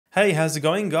Hey, how's it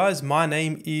going guys? My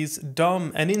name is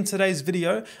Dom, and in today's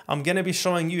video, I'm going to be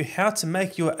showing you how to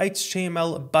make your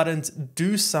HTML buttons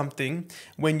do something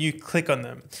when you click on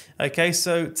them. Okay,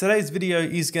 so today's video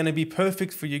is going to be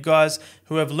perfect for you guys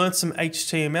who have learned some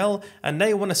HTML and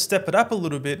they want to step it up a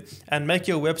little bit and make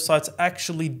your websites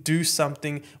actually do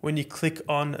something when you click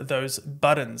on those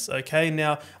buttons. Okay,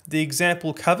 now the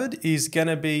example covered is going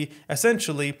to be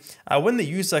essentially when the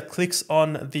user clicks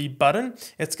on the button,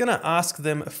 it's going to ask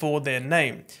them for their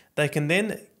name. They can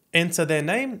then enter their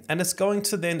name and it's going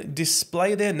to then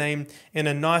display their name in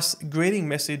a nice greeting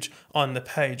message on the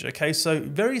page. Okay, so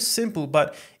very simple,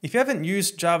 but if you haven't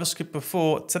used JavaScript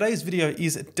before, today's video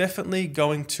is definitely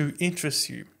going to interest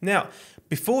you. Now,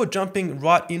 before jumping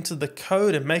right into the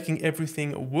code and making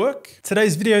everything work,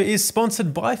 today's video is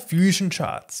sponsored by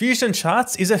FusionCharts.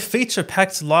 FusionCharts is a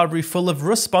feature-packed library full of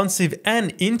responsive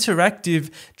and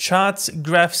interactive charts,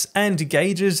 graphs, and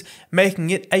gauges, making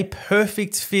it a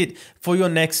perfect fit for your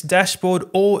next dashboard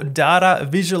or data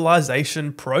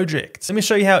visualization project. Let me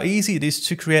show you how easy it is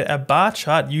to create a bar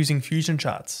chart using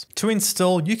FusionCharts. To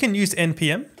install, you can use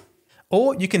npm,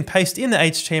 or you can paste in the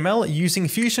HTML using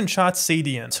FusionCharts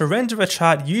CDN. To render a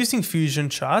chart using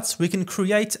FusionCharts, we can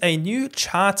create a new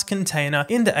chart container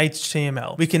in the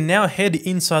HTML. We can now head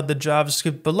inside the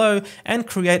JavaScript below and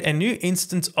create a new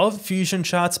instance of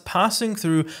FusionCharts, passing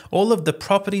through all of the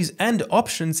properties and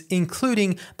options,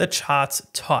 including the chart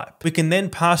type. We can then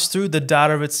pass through the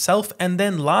data itself and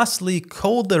then lastly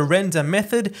call the render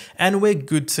method and we're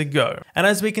good to go. And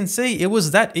as we can see, it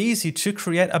was that easy to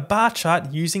create a bar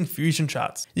chart using FusionCharts.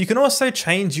 You can also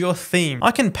change your theme.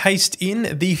 I can paste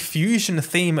in the Fusion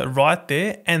theme right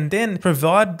there and then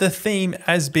provide the theme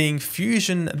as being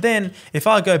Fusion. Then if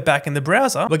I go back in the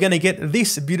browser, we're going to get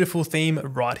this beautiful theme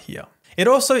right here. It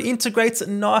also integrates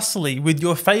nicely with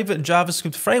your favorite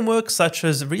JavaScript frameworks such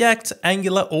as React,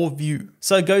 Angular, or Vue.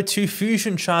 So go to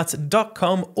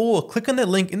fusioncharts.com or click on the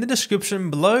link in the description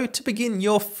below to begin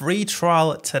your free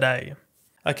trial today.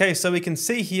 Okay, so we can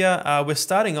see here, we're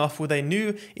starting off with a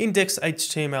new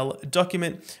index.html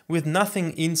document with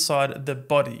nothing inside the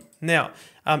body. Now,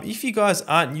 if you guys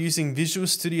aren't using Visual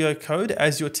Studio Code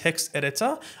as your text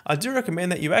editor, I do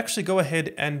recommend that you actually go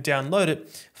ahead and download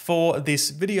it for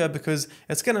this video because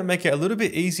it's going to make it a little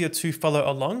bit easier to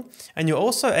follow along. And you're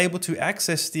also able to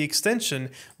access the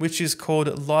extension, which is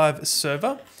called Live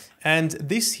Server. And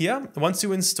this here, once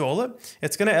you install it,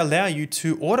 it's going to allow you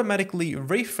to automatically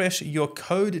refresh your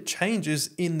code changes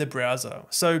in the browser.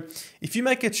 So if you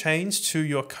make a change to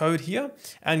your code here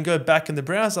and go back in the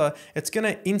browser, it's going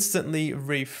to instantly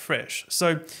refresh.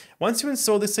 So once you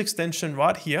install this extension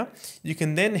right here, you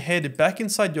can then head back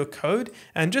inside your code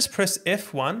and just press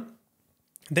F1.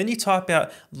 Then you type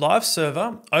out live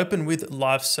server, open with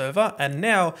live server, and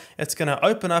now it's going to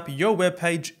open up your web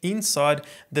page inside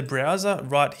the browser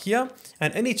right here,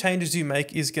 and any changes you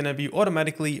make is going to be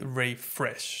automatically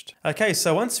refreshed. Okay,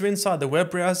 so once you're inside the web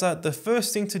browser, the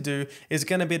first thing to do is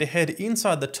going to be to head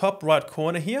inside the top right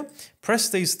corner here, press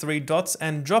these three dots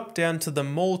and drop down to the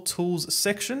More Tools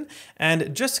section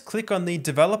and just click on the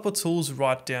Developer Tools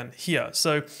right down here.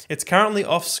 So it's currently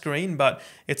off screen, but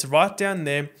it's right down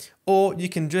there. Or you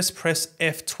can just press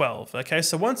F12. Okay,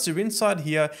 so once you're inside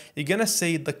here, you're going to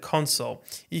see the console.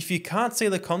 If you can't see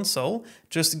the console,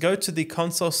 just go to the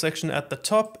console section at the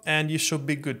top and you should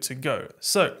be good to go.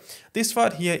 So this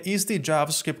right here is the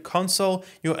JavaScript console.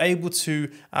 You're able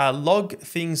to log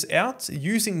things out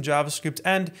using JavaScript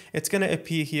and it's going to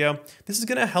appear here. This is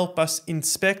going to help us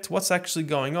inspect what's actually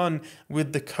going on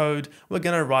with the code we're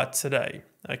going to write today.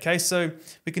 Okay, so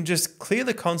we can just clear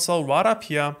the console right up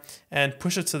here and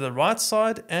push it to the right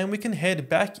side and we can head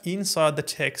back inside the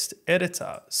text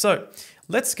editor. So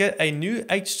let's get a new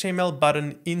HTML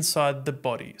button inside the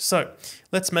body. So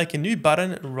let's make a new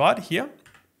button right here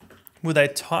with a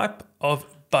type of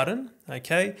button,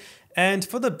 okay? And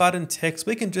for the button text,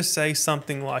 we can just say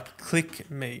something like click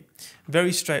me.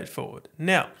 Very straightforward.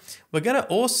 Now, we're going to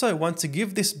also want to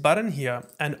give this button here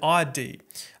an ID.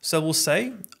 So we'll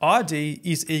say ID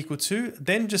is equal to,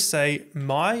 then just say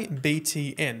my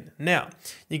BTN. Now,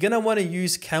 you're going to want to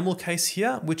use camel case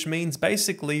here, which means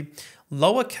basically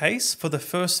lowercase for the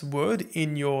first word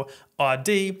in your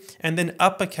ID, and then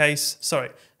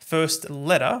first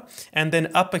letter, and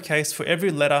then uppercase for every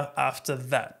letter after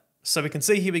that. So we can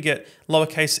see here we get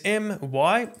lowercase m,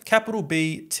 y, capital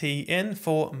B, T, N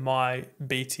for my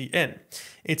BTN.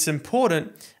 It's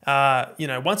important,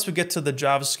 once we get to the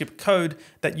JavaScript code,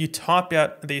 that you type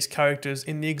out these characters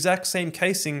in the exact same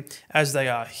casing as they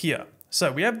are here.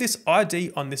 So we have this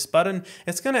ID on this button.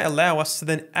 It's going to allow us to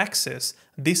then access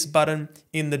this button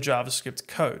in the JavaScript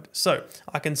code. So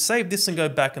I can save this and go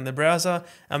back in the browser,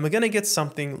 and we're going to get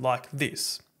something like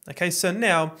this. Okay, so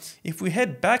now if we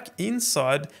head back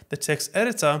inside the text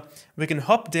editor, we can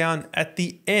hop down at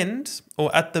the end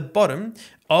or at the bottom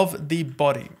of the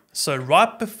body. So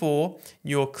right before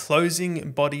your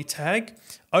closing body tag,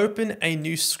 open a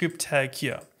new script tag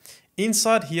here.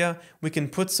 Inside here, we can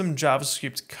put some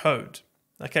JavaScript code.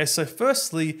 Okay, so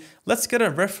firstly, let's get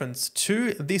a reference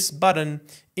to this button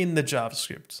in the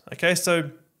JavaScript. Okay,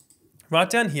 so right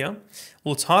down here,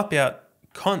 we'll type out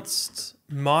const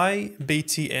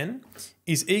mybtn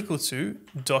is equal to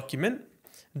document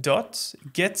dot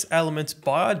get element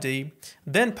by ID,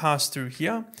 then pass through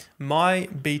here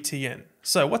mybtn.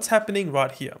 So what's happening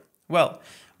right here? Well,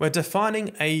 we're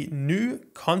defining a new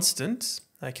constant.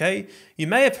 Okay, you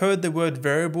may have heard the word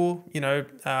variable,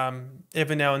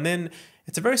 every now and then.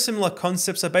 It's a very similar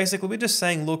concept. So basically, we're just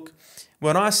saying, look,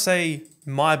 when I say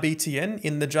mybtn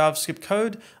in the JavaScript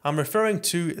code, I'm referring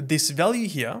to this value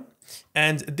here.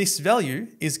 And this value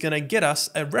is going to get us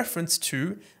a reference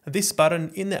to this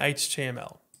button in the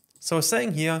HTML. So we're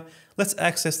saying here, let's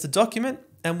access the document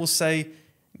and we'll say,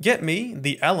 get me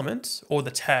the element or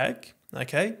the tag,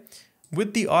 okay,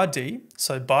 with the ID,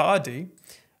 so by ID,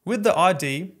 with the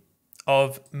ID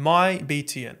of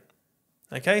mybtn.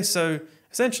 Okay, so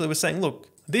essentially we're saying, look,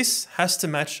 this has to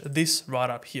match this right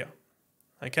up here.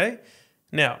 Okay,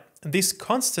 now this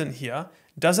constant here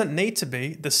doesn't need to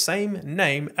be the same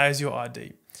name as your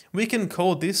ID. We can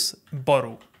call this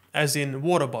bottle, as in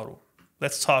water bottle.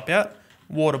 Let's type out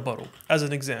water bottle as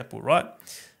an example, right?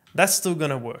 That's still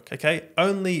gonna work, okay?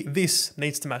 Only this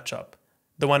needs to match up,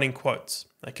 the one in quotes,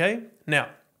 okay? Now,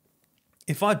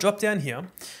 if I drop down here,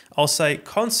 I'll say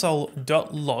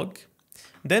console.log,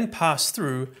 then pass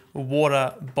through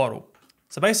water bottle.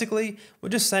 So basically, we're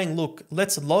just saying, look,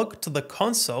 let's log to the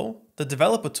console, the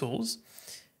developer tools,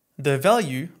 the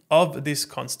value of this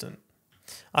constant.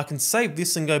 I can save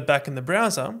this and go back in the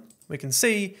browser. We can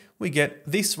see we get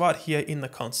this right here in the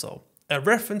console, a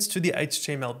reference to the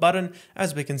HTML button.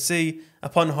 As we can see,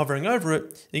 upon hovering over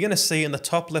it, you're going to see in the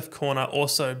top left corner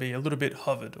also be a little bit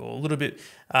hovered or a little bit,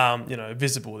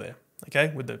 visible there.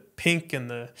 Okay, with the pink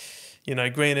and the,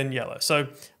 green and yellow. So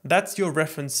that's your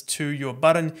reference to your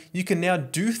button. You can now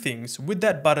do things with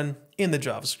that button in the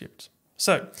JavaScript.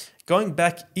 So going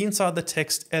back inside the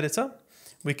text editor,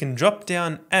 we can drop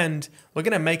down and we're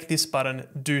going to make this button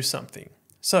do something.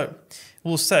 So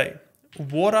we'll say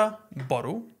water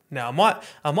bottle. Now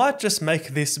I might just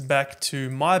make this back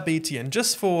to mybtn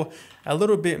just for a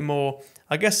little bit more.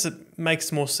 I guess it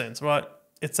makes more sense, right?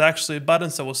 It's actually a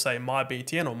button, so we'll say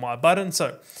mybtn or my button.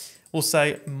 So we'll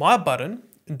say my button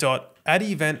dot add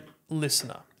event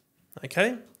listener.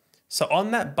 Okay, so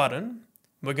on that button,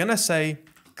 we're going to say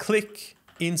click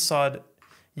inside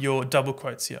your double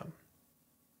quotes here.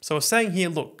 So we're saying here,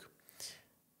 look,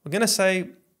 we're going to say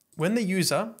when the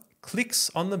user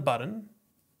clicks on the button,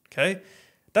 okay,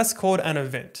 that's called an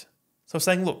event. So we're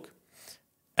saying, look,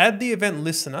 add the event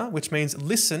listener, which means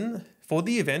listen for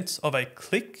the event of a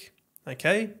click,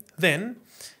 okay? Then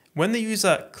when the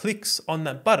user clicks on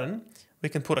that button, we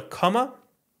can put a comma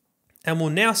and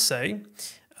we'll now say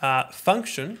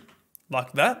function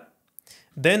like that.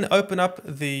 Then open up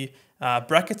the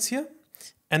brackets here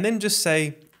and then just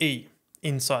say E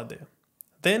inside there.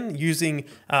 Then using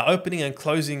opening and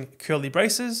closing curly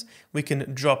braces, we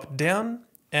can drop down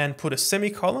and put a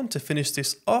semicolon to finish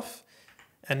this off.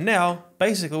 And now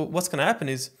basically what's going to happen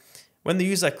is when the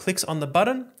user clicks on the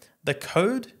button, the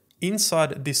code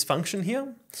inside this function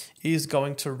here is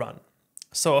going to run.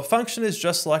 So a function is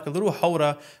just like a little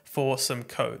holder for some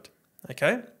code.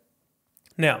 Okay.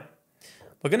 Now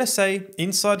we're going to say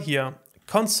inside here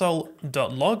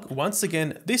console.log, once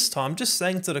again, this time just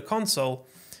saying to the console,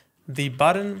 the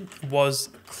button was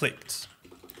clicked,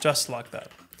 just like that.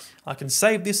 I can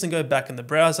save this and go back in the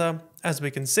browser. As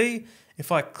we can see,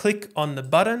 if I click on the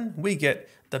button, we get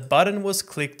the button was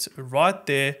clicked right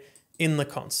there in the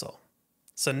console.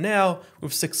 So now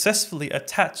we've successfully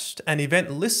attached an event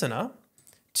listener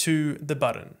to the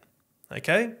button.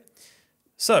 Okay,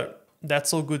 so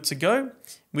that's all good to go.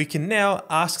 We can now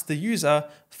ask the user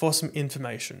for some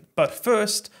information. But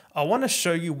first, I want to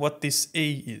show you what this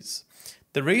E is.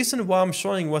 The reason why I'm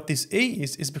showing what this E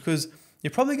is because you're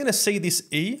probably going to see this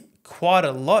E quite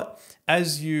a lot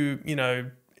as you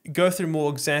go through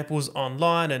more examples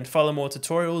online and follow more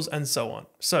tutorials and so on.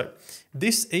 So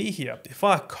this E here, if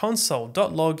I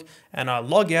console.log and I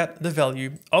log out the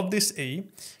value of this E,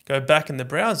 go back in the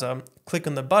browser, click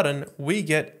on the button, we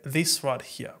get this right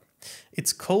here.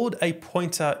 It's called a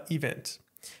pointer event.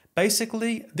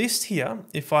 Basically, this here,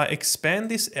 if I expand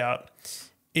this out,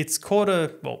 it's called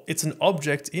it's an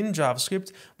object in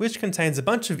JavaScript which contains a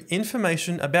bunch of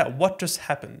information about what just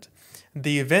happened,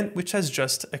 the event which has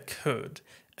just occurred.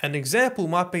 An example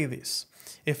might be this.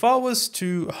 If I was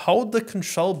to hold the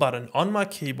control button on my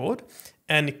keyboard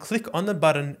and click on the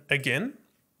button again,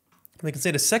 we can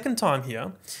see the second time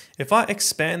here, if I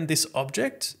expand this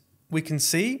object, we can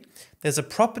see there's a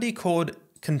property called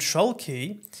control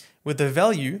key with a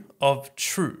value of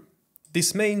true.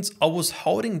 This means I was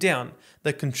holding down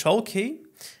the control key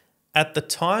at the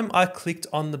time I clicked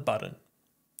on the button.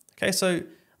 Okay, so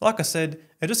like I said,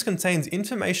 it just contains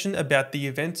information about the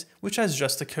event which has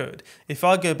just occurred. If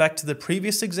I go back to the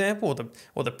previous example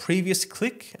or the previous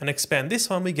click and expand this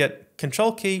one, we get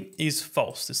control key is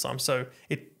false this time. So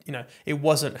it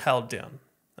wasn't held down.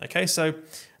 Okay, so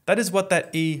that is what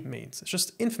that E means. It's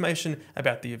just information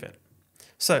about the event.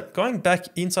 So going back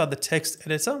inside the text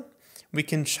editor, we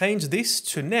can change this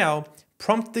to now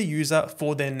prompt the user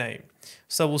for their name.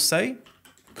 So we'll say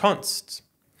const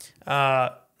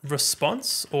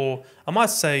response, or I might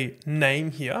say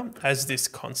name here as this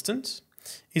constant,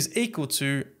 is equal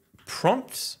to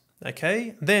prompt.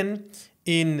 Okay, then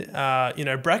in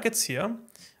brackets here,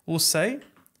 we'll say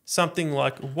something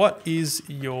like, what is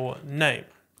your name?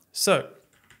 So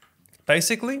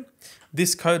basically,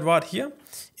 this code right here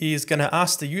is going to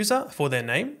ask the user for their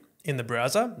name in the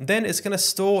browser. Then it's going to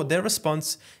store their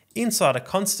response inside a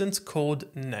constant called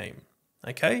name.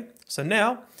 Okay, so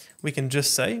now we can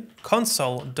just say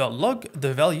console.log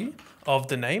the value of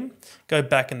the name, go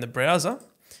back in the browser,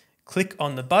 click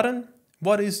on the button,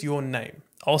 what is your name?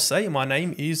 I'll say my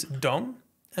name is Dom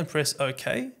and press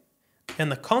OK. In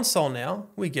the console now,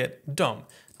 we get Dom.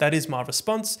 That is my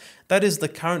response. That is the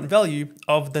current value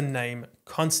of the name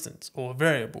constant or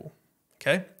variable.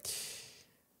 Okay,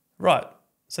 right.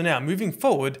 So now moving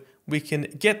forward, we can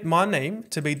get my name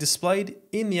to be displayed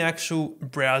in the actual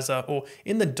browser or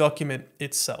in the document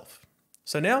itself.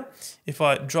 So now if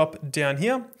I drop down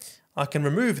here, I can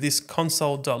remove this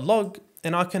console.log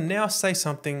and I can now say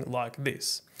something like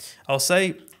this. I'll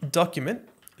say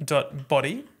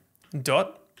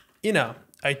document.body.inner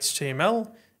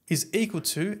HTML is equal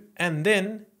to, and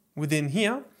then within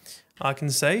here, I can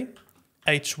say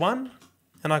h1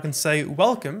 and I can say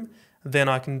welcome. Then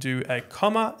I can do a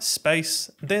comma,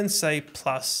 space, then say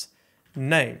plus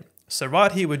name. So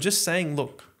right here, we're just saying,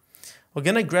 look, we're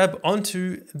going to grab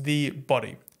onto the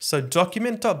body. So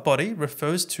document.body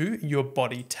refers to your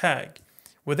body tag.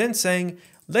 We're then saying,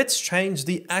 let's change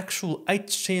the actual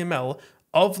HTML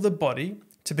of the body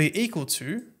to be equal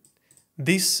to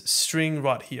this string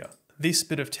right here, this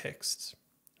bit of text.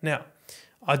 Now,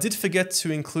 I did forget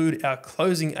to include our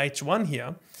closing h1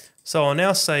 here. So I'll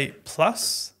now say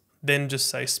plus, then just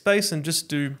say space and just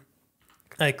do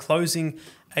a closing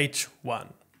h1.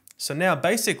 So now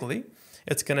basically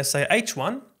it's going to say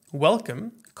h1,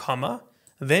 welcome, comma,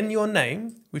 then your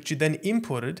name, which you then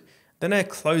imported, then a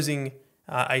closing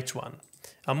h1.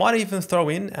 I might even throw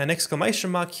in an exclamation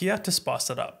mark here to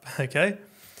spice it up, okay?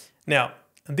 Now,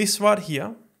 this right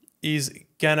here is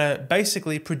gonna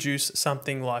basically produce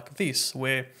something like this,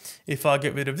 where if I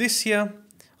get rid of this here,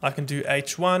 I can do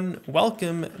h1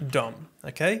 welcome DOM,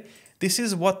 okay? This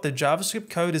is what the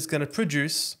JavaScript code is going to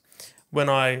produce when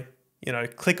I,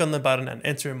 click on the button and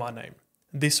enter in my name.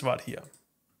 This right here.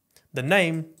 The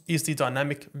name is the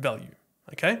dynamic value,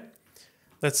 okay?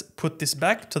 Let's put this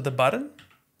back to the button,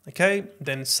 okay?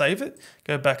 Then save it,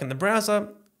 go back in the browser,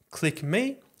 click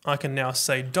me. I can now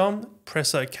say DOM,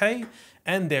 press OK,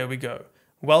 and there we go.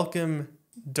 Welcome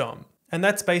DOM. And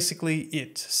that's basically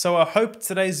it. So I hope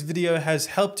today's video has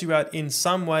helped you out in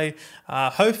some way.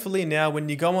 Hopefully now when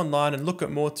you go online and look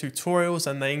at more tutorials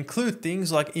and they include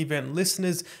things like event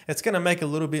listeners, it's going to make a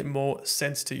little bit more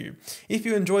sense to you. If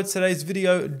you enjoyed today's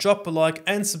video, drop a like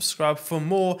and subscribe for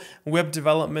more web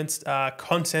development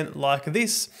content like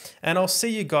this. And I'll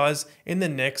see you guys in the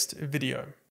next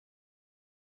video.